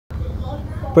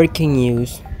Breaking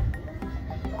news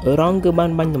រងគឺបា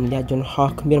នបាញ់ទម្លាក់យន្តហោះ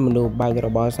គ្មានមនុស្សបើករ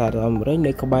បស់សហរដ្ឋអាមេរិក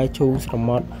នៅក្បែរឈូងស្រ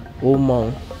មុទ្រអូម៉ង់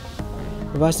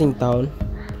Washington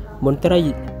មន្ត្រី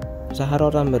សហរ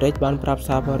ដ្ឋអាមេរិកបានប្រាប់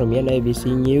សារព័ត៌មាន ABC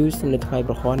News នៅថ្ងៃ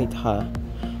ប្រហ័សនេះថា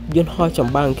យន្តហោះច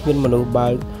ម្បាំងគ្មានមនុស្សបើ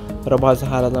ករបស់ស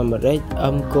ហរដ្ឋអាមេរិក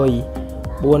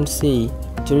 4C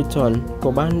Triton ក៏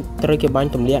បានត្រូវគេបាញ់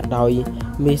ទម្លាក់ដោយ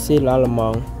មីស៊ីលអាល្លឺម៉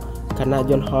ង់ខណៈ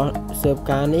យន្តហោះស៊ើប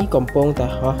ការនេះកំពុងតែ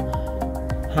ហោះ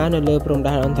ហើរនៅលើព្រំ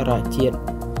ដែនអន្តរជាតិ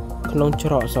ក្នុងច្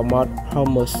រកសមុទ្រ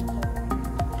Hormuz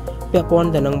ពាក់ព័ន្ធ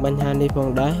ទៅនឹងបញ្ហានេះផង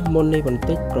ដែរមុននេះបន្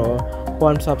តិចប្រព័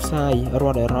ន្ធផ្សព្វផ្សាយរ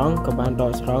ដ្ឋអ៊ីរ៉ង់ក៏បានដ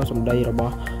កស្រង់សម្ដីរប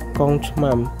ស់កងឆ្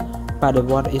មាំបដិ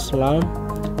វត្តអ៊ីស្លាម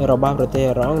របស់ប្រទេស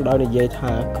អ៊ីរ៉ង់ដោយនិយាយ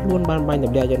ថាខ្លួនបានបាញ់ទ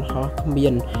ម្លាក់យន្តហោះគ្មា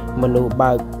នមនុស្ស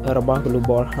បើករបស់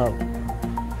Global Hawk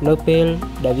នៅពេល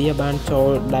ដែលវាបានចូល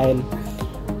ដែន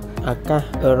អាកាស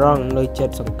អ៊ីរ៉ង់នៅជិត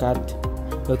សង្កាត់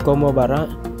កូម៉ូបារ៉ា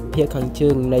ភាគខាងជើ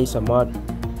ងនៃសមុទ្រ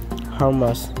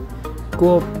Hormuz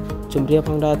គួរជំរាបផ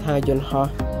ងដែរថាយន្តហោះ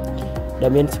ដែ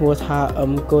លមានឈ្មោះថា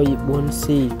 4C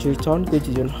Triton គឺ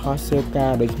ជាយន្តហោះស៊ើបកា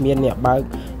រដោយគ្មានអ្នកបើក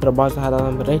របស់សហរដ្ឋ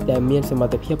អាមេរិកដែលមានសម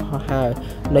ត្ថភាពហោះហើរ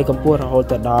នៃកម្ពស់រហូ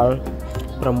តដល់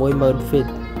 60,000 feet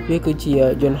វាគឺជា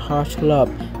យន្តហោះឆ្លប់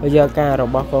រយៈការរ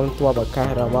បស់កងទ័ពអាកាស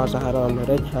របស់សហរដ្ឋអាមេ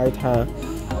រិកហៅថា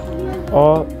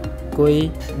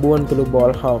 4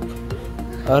 Global Hawk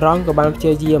រងក៏បានព្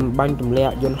យាយាមបាញ់ទម្លា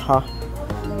ក់យន្តហោះ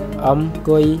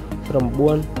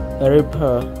 9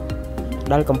 Reaper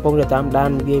ដែលកំពុងតែតាមដា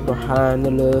នវាយប្រហារ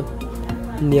នៅលើ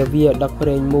នាវាដឹកប្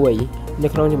រេងមួយនៅ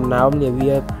ក្នុងចំណោមនា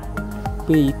វា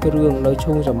2គ្រឿងនៅ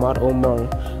ឈូងសមុទ្រអូម៉ង់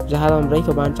សហរដ្ឋអាមេរិក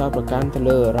ក៏បានចោទប្រកាន់ទៅ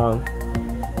លើអ៊ីរ៉ង់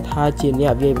ថាជាអ្ន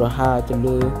កវាយប្រហារទៅ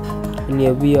លើនា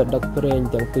វាដឹកប្រេង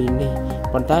ទាំងពីរនេះ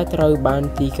ប៉ុន្តែត្រូវបាន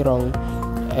ទីក្រុង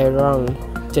អ៊ីរ៉ង់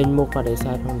ចេញមុខបដិ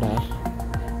សេធផងដែរ